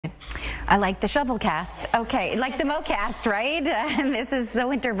I like the shovel cast. Okay, like the MoCast, right? This is the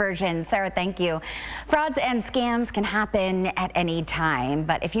winter version. Sarah, thank you. Frauds and scams can happen at any time,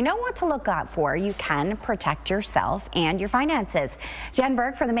 but if you know what to look out for, you can protect yourself and your finances. Jen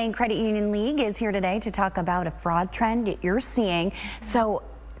Burke from the Maine Credit Union League is here today to talk about a fraud trend that you're seeing. So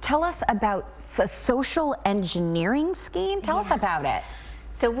tell us about a social engineering scheme. Tell us about it.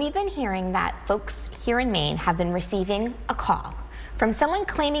 So we've been hearing that folks here in Maine have been receiving a call from someone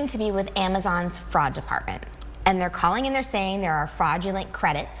claiming to be with Amazon's fraud department. And they're calling and they're saying there are fraudulent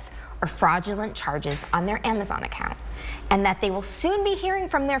credits or fraudulent charges on their Amazon account, and that they will soon be hearing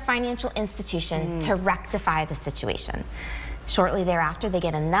from their financial institution to rectify the situation. Shortly thereafter, they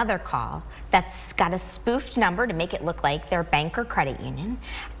get another call that's got a spoofed number to make it look like their bank or credit union,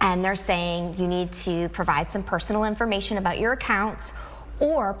 and they're saying you need to provide some personal information about your accounts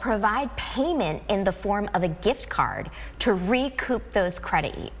or provide payment in the form of a gift card to recoup those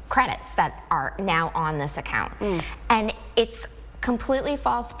credits that are now on this account. And it's completely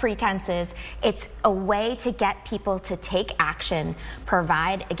false pretenses. It's a way to get people to take action,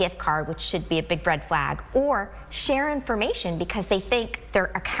 provide a gift card, which should be a big red flag, or share information because they think their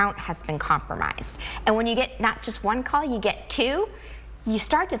account has been compromised. And when you get not just one call, you get two, you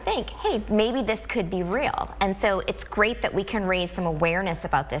start to think, hey, maybe this could be real. And so it's great that we can raise some awareness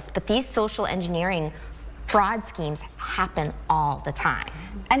about this, but these social engineering fraud schemes happen all the time.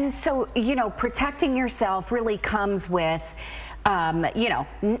 And so, you know, protecting yourself really comes with, you know,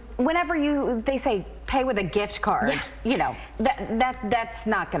 whenever they say pay with a gift card, you know, that's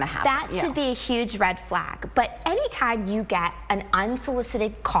not going to happen. That should be a huge red flag. But anytime you get an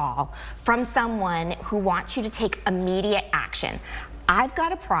unsolicited call from someone who wants you to take immediate action, I've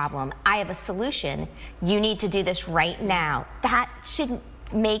got a problem, I have a solution, you need to do this right now, that should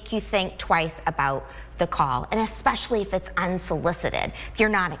make you think twice about the call, and especially if it's unsolicited, if you're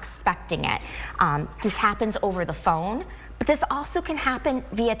not expecting it. This happens over the phone, but this also can happen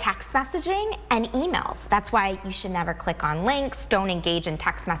via text messaging and emails. That's why you should never click on links. Don't engage in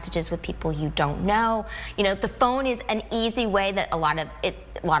text messages with people you don't know. You know, the phone is an easy way that a lot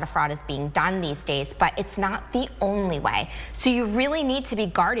of fraud is being done these days, but it's not the only way. So you really need to be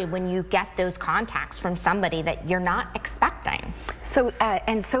guarded when you get those contacts from somebody that you're not expecting. So,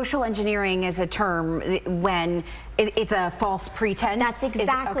 and social engineering is a term when it's a false pretense? That's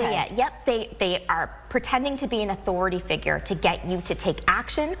exactly it. Yep, they are pretending to be an authority figure to get you to take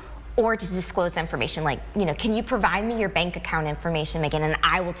action or to disclose information like, you know, can you provide me your bank account information, Megan, and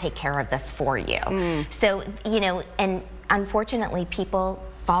I will take care of this for you. So, you know, and unfortunately people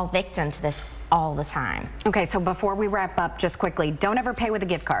fall victim to this all the time. Okay, so before we wrap up, just quickly, don't ever pay with a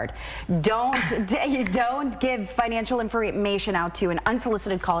gift card. Don't give financial information out to an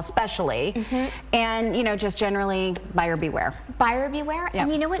unsolicited call, especially. And, you know, just generally buyer beware. Buyer beware. Yep.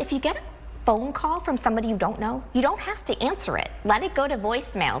 And you know what? If you get a phone call from somebody you don't know, you don't have to answer it. Let it go to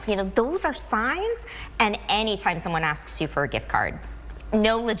voicemails. You know, those are signs. And anytime someone asks you for a gift card,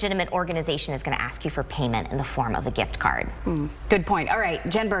 no legitimate organization is going to ask you for payment in the form of a gift card. Good point. All right,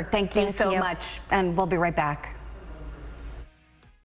 Jen Burke, thank you so much, and we'll be right back.